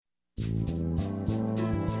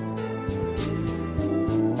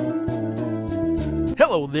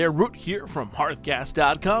Hello there, Root here from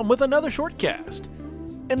Hearthcast.com with another shortcast.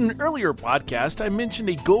 In an earlier podcast, I mentioned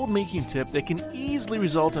a gold-making tip that can easily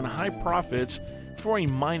result in high profits for a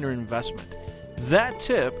minor investment. That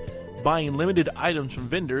tip, buying limited items from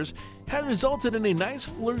vendors, has resulted in a nice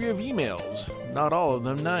flurry of emails, not all of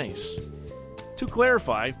them nice. To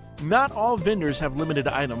clarify, not all vendors have limited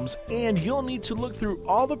items, and you'll need to look through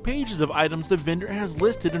all the pages of items the vendor has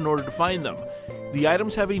listed in order to find them. The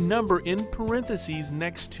items have a number in parentheses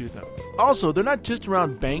next to them. Also, they're not just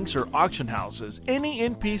around banks or auction houses. Any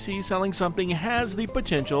NPC selling something has the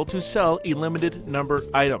potential to sell a limited number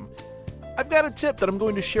item. I've got a tip that I'm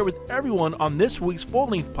going to share with everyone on this week's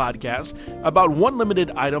full-length podcast about one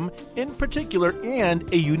limited item in particular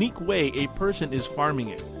and a unique way a person is farming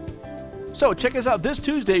it. So check us out this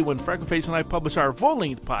Tuesday when Freckleface and I publish our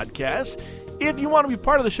full-length podcast. If you want to be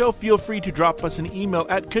part of the show, feel free to drop us an email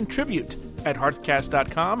at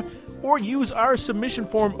contribute@hearthcast.com or use our submission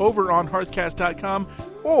form over on hearthcast.com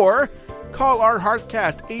or call our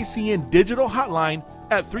Hearthcast ACN digital hotline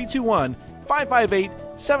at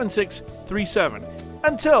 321-558-7637.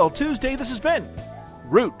 Until Tuesday, this has been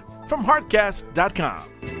Root from hearthcast.com.